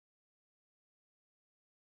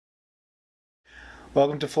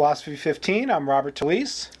Welcome to Philosophy 15. I'm Robert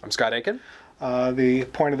Talisse. I'm Scott Aikin. The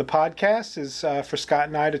point of the podcast is for Scott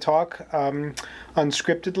and I to talk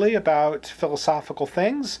unscriptedly about philosophical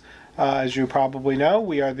things. As you probably know,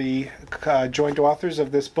 we are the joint authors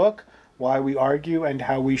of this book, Why We Argue and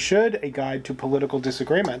How We Should, A Guide to Political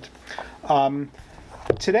Disagreement.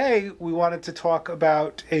 Today, we wanted to talk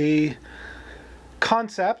about a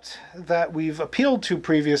concept that we've appealed to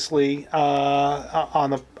previously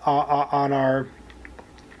on our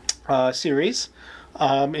series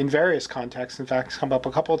in various contexts. In fact, it's come up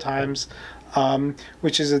a couple of times,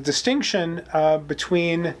 which is a distinction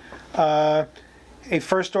between a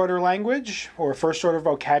first-order language or first-order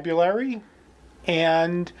vocabulary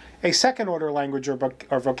and a second-order language or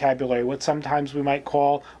vocabulary, what sometimes we might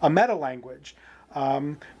call a metalanguage.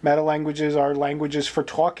 Metalanguages are languages for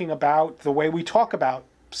talking about the way we talk about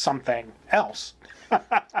something else.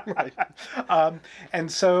 Right. And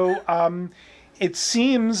so it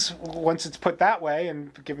seems, once it's put that way,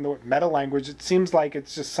 and given the word metalanguage, it seems like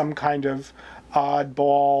it's just some kind of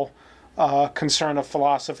oddball concern of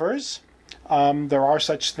philosophers. There are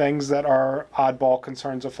such things that are oddball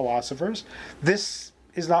concerns of philosophers. This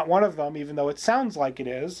is not one of them, even though it sounds like it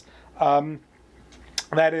is.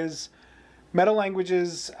 That is,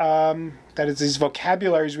 metalanguages, that is, these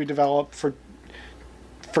vocabularies we develop for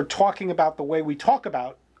talking about the way we talk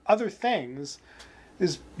about other things,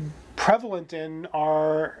 is prevalent in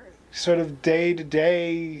our sort of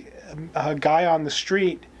day-to-day guy on the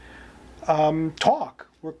street talk.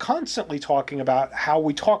 We're constantly talking about how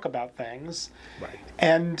we talk about things. Right.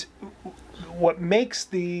 And what makes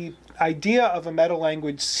the idea of a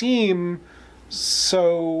metalanguage seem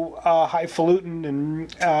so highfalutin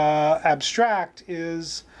and abstract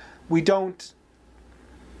is we don't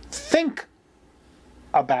think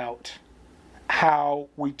about how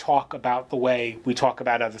we talk about the way we talk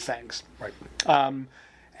about other things. Right.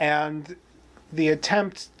 And the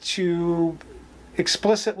attempt to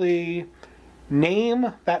explicitly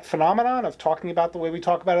name that phenomenon of talking about the way we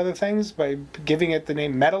talk about other things by giving it the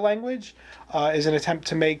name metalanguage is an attempt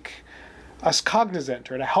to make us cognizant,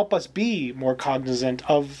 or to help us be more cognizant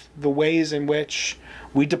of the ways in which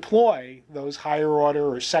we deploy those higher order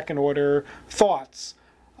or second order thoughts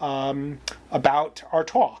about our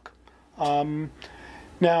talk.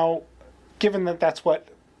 Now, given that that's what,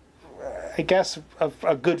 I guess,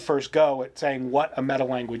 a good first go at saying what a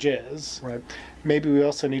metalanguage is, right, maybe we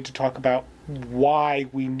also need to talk about why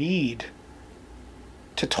we need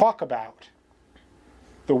to talk about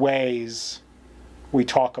the ways we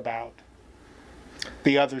talk about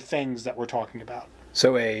the other things that we're talking about.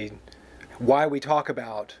 So why we talk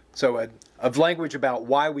about, a language about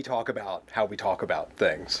why we talk about how we talk about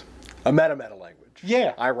things. A meta language.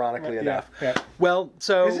 Yeah. Ironically enough. Yeah. Well,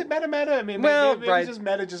 so is it meta? I mean, well, maybe right. Just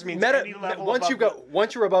meta just means meta, any level once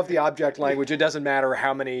you're above the object language, it doesn't matter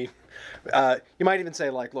how many. You might even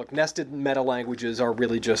say, like, look, nested meta languages are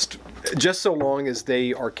really just so long as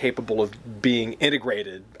they are capable of being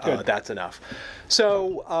integrated. That's enough.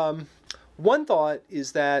 So. One thought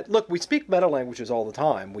is that, look, we speak meta-languages all the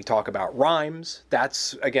time. We talk about rhymes.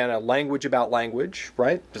 That's, again, a language about language,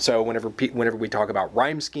 right? So whenever we talk about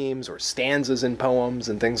rhyme schemes or stanzas in poems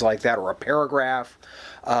and things like that, or a paragraph,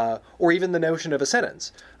 or even the notion of a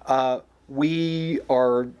sentence, we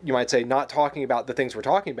are, you might say, not talking about the things we're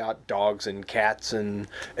talking about, dogs and cats and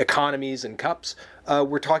economies and cups.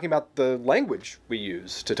 We're talking about the language we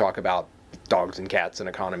use to talk about dogs and cats and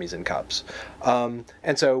economies and cups.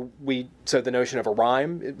 And so the notion of a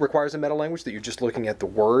rhyme, it requires a meta-language that you're just looking at the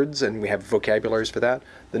words, and we have vocabularies for that.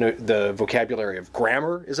 The vocabulary of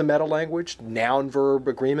grammar is a meta-language, noun-verb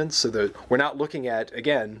agreements, so that we're not looking at,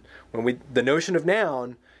 again, the notion of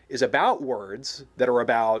noun is about words that are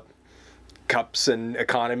about cups and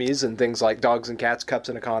economies and things like dogs and cats, cups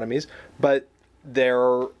and economies, but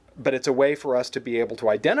it's a way for us to be able to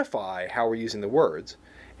identify how we're using the words.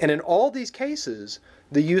 And in all these cases,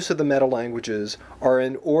 the use of the meta-languages are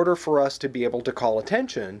in order for us to be able to call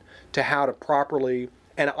attention to how to properly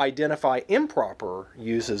and identify improper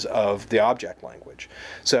uses of the object language.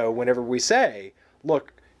 So whenever we say,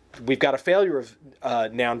 look, we've got a failure of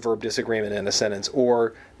noun-verb disagreement in a sentence,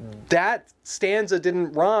 or that stanza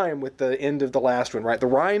didn't rhyme with the end of the last one, right? The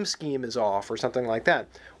rhyme scheme is off, or something like that.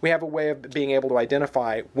 We have a way of being able to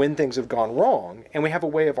identify when things have gone wrong, and we have a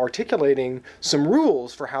way of articulating some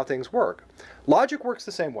rules for how things work. Logic works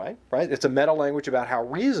the same way, right? It's a meta-language about how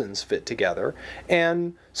reasons fit together,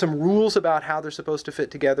 and some rules about how they're supposed to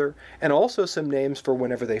fit together, and also some names for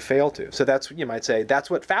whenever they fail to. So that's, you might say, that's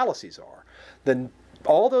what fallacies are.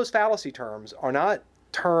 All those fallacy terms are not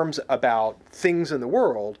terms about things in the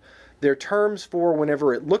world. They're terms for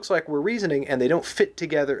whenever it looks like we're reasoning and they don't fit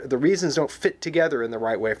together, the reasons don't fit together in the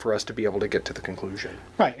right way for us to be able to get to the conclusion.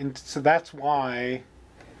 Right, and so that's why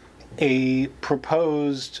a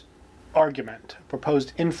proposed argument,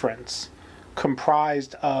 proposed inference,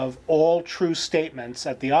 comprised of all true statements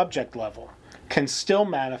at the object level can still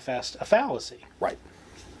manifest a fallacy. Right.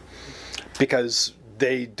 Because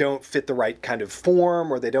they don't fit the right kind of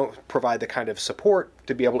form, or they don't provide the kind of support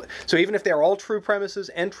to be able to... So even if they're all true premises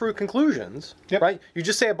and true conclusions, Yep. right? You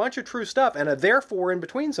just say a bunch of true stuff and a therefore in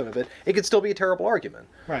between some of it, it could still be a terrible argument.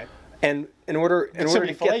 Right. And in order to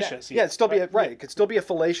get fallacious, that, yeah, it'd still be right. it could still be a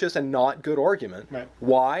fallacious and not good argument. Right.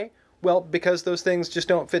 Why? Well, because those things just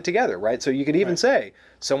don't fit together, right? So you could even say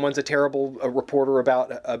someone's a terrible reporter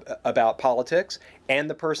about politics, and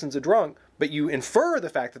the person's a drunk, but you infer the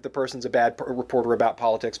fact that the person's a bad reporter about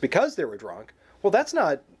politics because they were drunk. Well, that's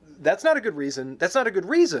not a good reason. That's not a good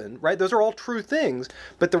reason, right? Those are all true things,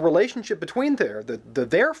 but the relationship between the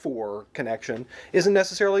therefore connection isn't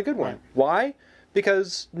necessarily a good one. Right. Why?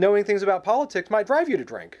 Because knowing things about politics might drive you to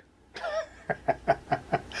drink.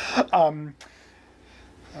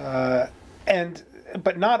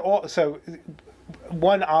 But not all. So,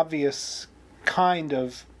 one obvious kind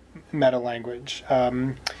of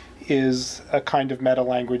metalanguage is a kind of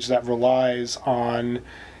metalanguage that relies on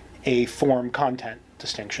a form-content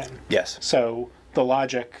distinction. Yes. So the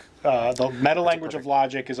logic, the metalanguage of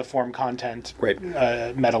logic is a form-content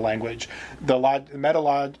metalanguage. The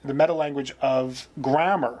metalanguage of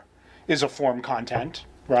grammar is a form-content.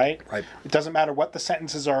 Right? Right. It doesn't matter what the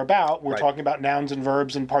sentences are about. We're talking about nouns and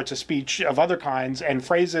verbs and parts of speech of other kinds and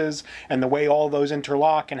phrases and the way all those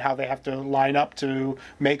interlock and how they have to line up to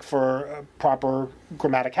make for proper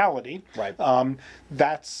grammaticality. Right.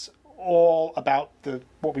 That's all about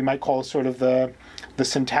what we might call sort of the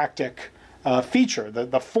syntactic feature,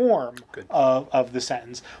 the form of the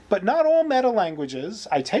sentence. But not all metalanguages,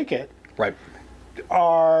 I take it,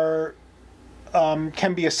 are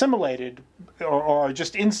can be assimilated or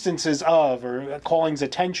just instances of or callings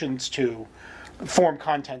attentions to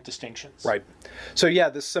form-content distinctions. Right. So yeah,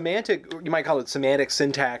 the semantic, you might call it semantic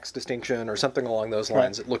syntax distinction or something along those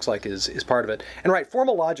lines, it looks like is part of it. And right,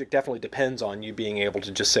 formal logic definitely depends on you being able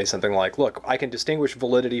to just say something like, look, I can distinguish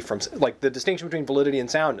validity from, like the distinction between validity and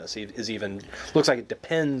soundness is even, looks like it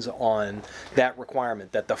depends on that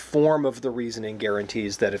requirement, that the form of the reasoning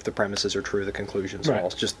guarantees that if the premises are true, the conclusions are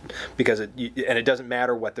false, just because and it doesn't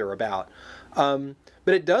matter what they're about.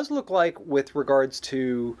 But it does look like with regards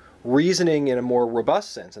to reasoning in a more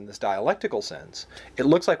robust sense, in this dialectical sense, it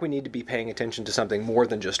looks like we need to be paying attention to something more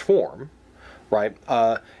than just form, right?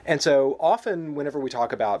 And so often whenever we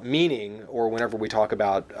talk about meaning, or whenever we talk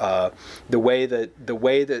about the way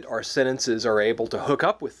that our sentences are able to hook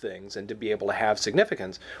up with things and to be able to have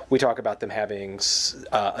significance, we talk about them having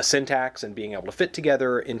a syntax and being able to fit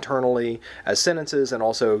together internally as sentences, and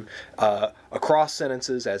also across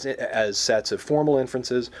sentences as sets of formal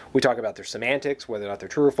inferences. We talk about their semantics, whether or not they're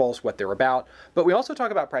true or false, what they're about. But we also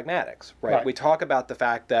talk about pragmatics, right? We talk about the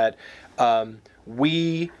fact that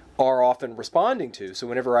we are often responding to. So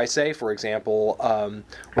whenever I say, for example,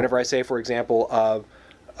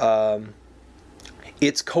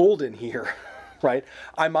 it's cold in here, right?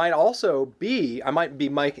 I might be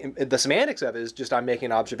the semantics of it is just I'm making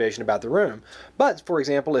an observation about the room. But for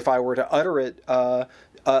example, if I were to utter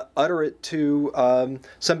it to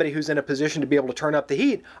somebody who's in a position to be able to turn up the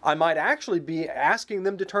heat, I might actually be asking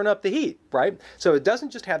them to turn up the heat, right? So it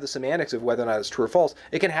doesn't just have the semantics of whether or not it's true or false.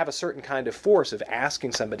 It can have a certain kind of force of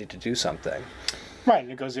asking somebody to do something. Right,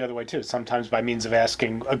 and it goes the other way too. Sometimes by means of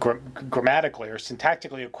asking grammatically or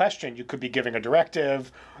syntactically a question, you could be giving a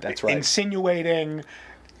directive, insinuating,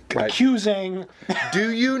 accusing.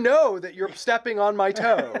 Do you know that you're stepping on my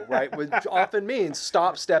toe, right? Which often means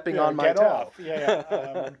stop stepping on my toe.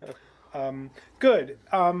 Off. Good.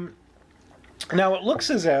 Now it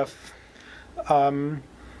looks as if when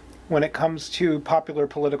it comes to popular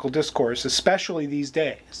political discourse, especially these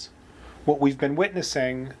days, what we've been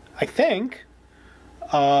witnessing, I think,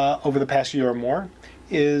 over the past year or more,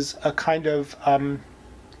 is a kind of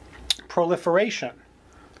proliferation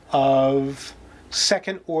of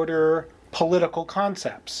second-order political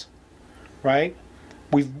concepts, right?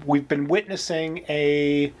 We've been witnessing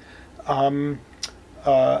a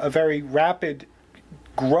very rapid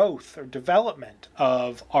growth or development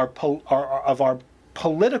of our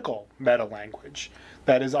political metalanguage.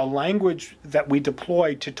 That is a language that we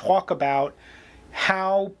deploy to talk about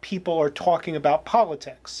how people are talking about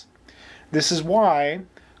politics. This is why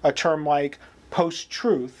a term like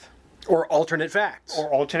post-truth, or alternate facts,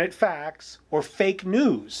 or fake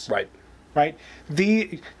news, right?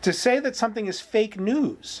 To say that something is fake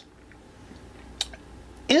news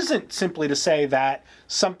isn't simply to say that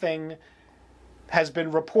something has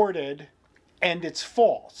been reported and it's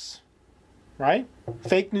false, right?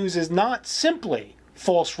 Fake news is not simply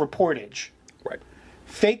false reportage. Right.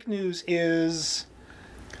 Fake news is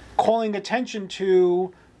calling attention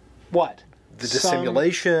to what? The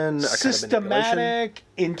dissimulation, a systematic,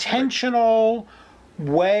 intentional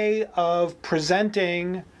way of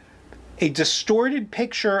presenting a distorted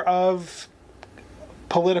picture of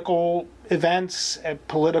political events,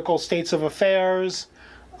 political states of affairs,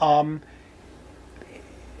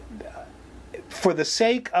 for the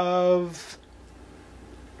sake of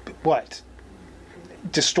what?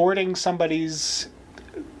 Distorting somebody's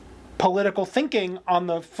political thinking on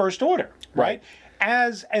the first order, right?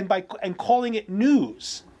 And calling it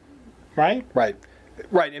news, right? Right.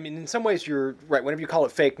 Right. I mean, in some ways, you're right. Whenever you call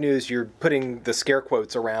it fake news, you're putting the scare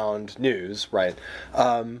quotes around news, right?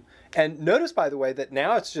 And notice, by the way, that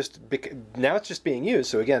now it's just being used.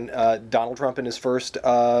 So again, Donald Trump in his first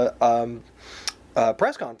press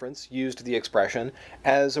conference used the expression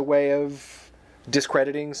as a way of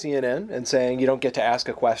discrediting CNN and saying you don't get to ask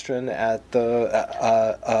a question at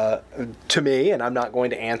the to me, and I'm not going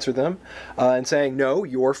to answer them, and saying no,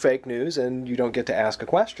 you're fake news, and you don't get to ask a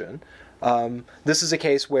question. This is a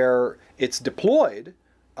case where it's deployed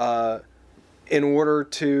in order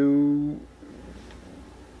to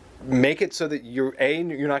make it so that you're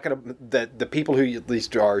not going to, that the people who at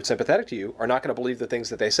least are sympathetic to you are not going to believe the things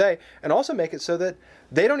that they say, and also make it so that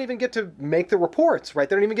they don't even get to make the reports, right?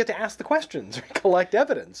 They don't even get to ask the questions or collect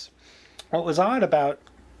evidence. What was odd about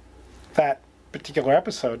that particular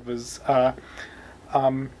episode was I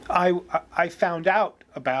found out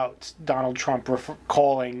about Donald Trump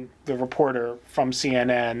calling the reporter from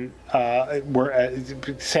CNN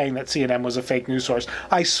saying that CNN was a fake news source.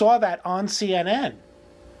 I saw that on CNN.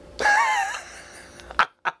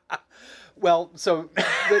 Well, so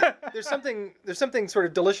there's something sort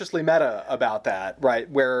of deliciously meta about that, right?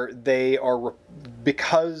 Where they are,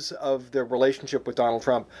 because of their relationship with Donald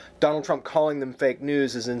Trump calling them fake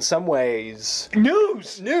news is in some ways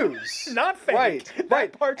news, not fake.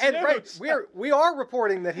 Right. Part's and news. Right, we are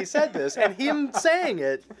reporting that he said this, and him saying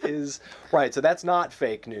it is right. So that's not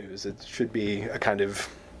fake news. It should be a kind of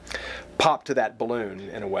pop to that balloon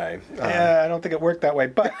in a way. I don't think it worked that way,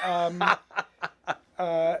 but.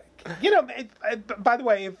 You know, by the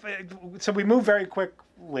way, so we move very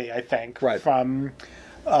quickly, I think, from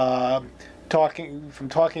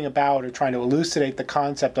talking about or trying to elucidate the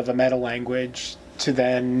concept of a metalanguage to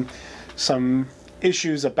then some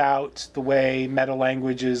issues about the way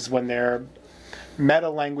metalanguages, when they're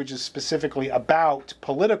metalanguages specifically about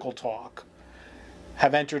political talk,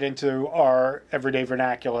 have entered into our everyday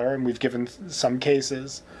vernacular, and we've given some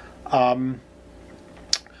cases.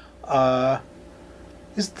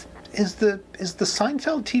 Is the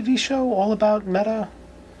Seinfeld TV show all about meta?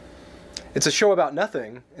 It's a show about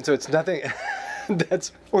nothing, and so it's nothing.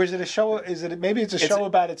 Or is it a show? Maybe it's a show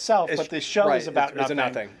about itself, but the show is about nothing. It's a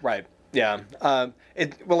nothing, right? Yeah.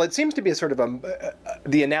 It seems to be a sort of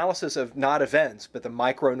the analysis of not events, but the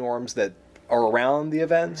micro norms that are around the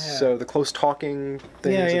events. Yeah. So the close talking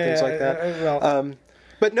things and things like that.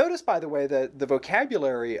 But notice, by the way, that the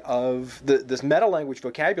vocabulary of this meta-language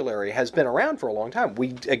vocabulary has been around for a long time.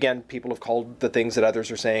 People have called the things that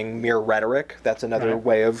others are saying mere rhetoric. That's another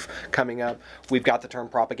way of coming up. We've got the term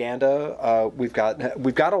propaganda. We've got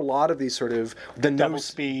a lot of these sort of double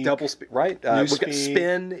speak, right? We've got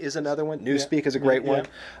spin is another one. Newspeak is a great one.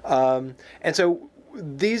 And so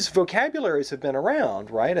these vocabularies have been around,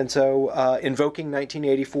 right? And so invoking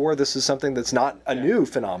 1984, this is something that's not a new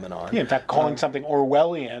phenomenon. Yeah, in fact, calling something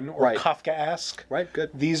Orwellian or Kafkaesque. Right, good.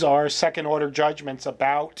 These are second-order judgments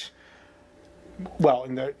about, well,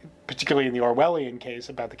 particularly in the Orwellian case,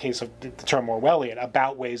 about the case of the term Orwellian,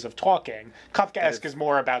 about ways of talking. Kafkaesque is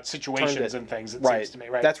more about situations and things, it seems to me,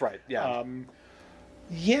 right? That's right, yeah.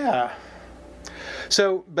 Yeah.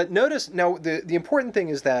 So, but notice now the important thing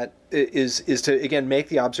is that is to again make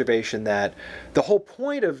the observation that the whole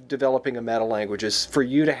point of developing a meta-language is for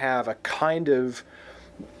you to have a kind of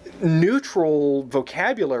neutral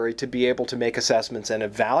vocabulary to be able to make assessments and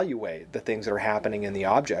evaluate the things that are happening in the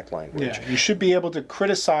object language. Yeah, you should be able to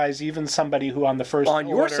criticize even somebody who on the first order,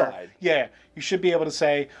 your side. Yeah, you should be able to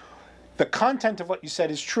say the content of what you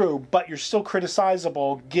said is true, but you're still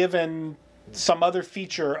criticizable given some other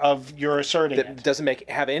feature of your asserting that doesn't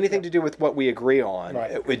have anything to do with what we agree on.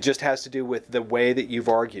 Right. It just has to do with the way that you've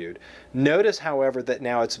argued. Notice, however, that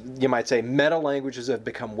now it's, you might say, meta languages have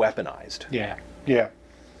become weaponized. Yeah. Yeah.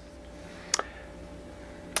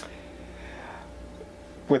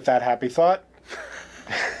 With that happy thought,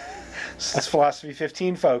 That's Philosophy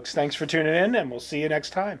 15, folks. Thanks for tuning in, and we'll see you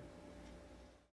next time.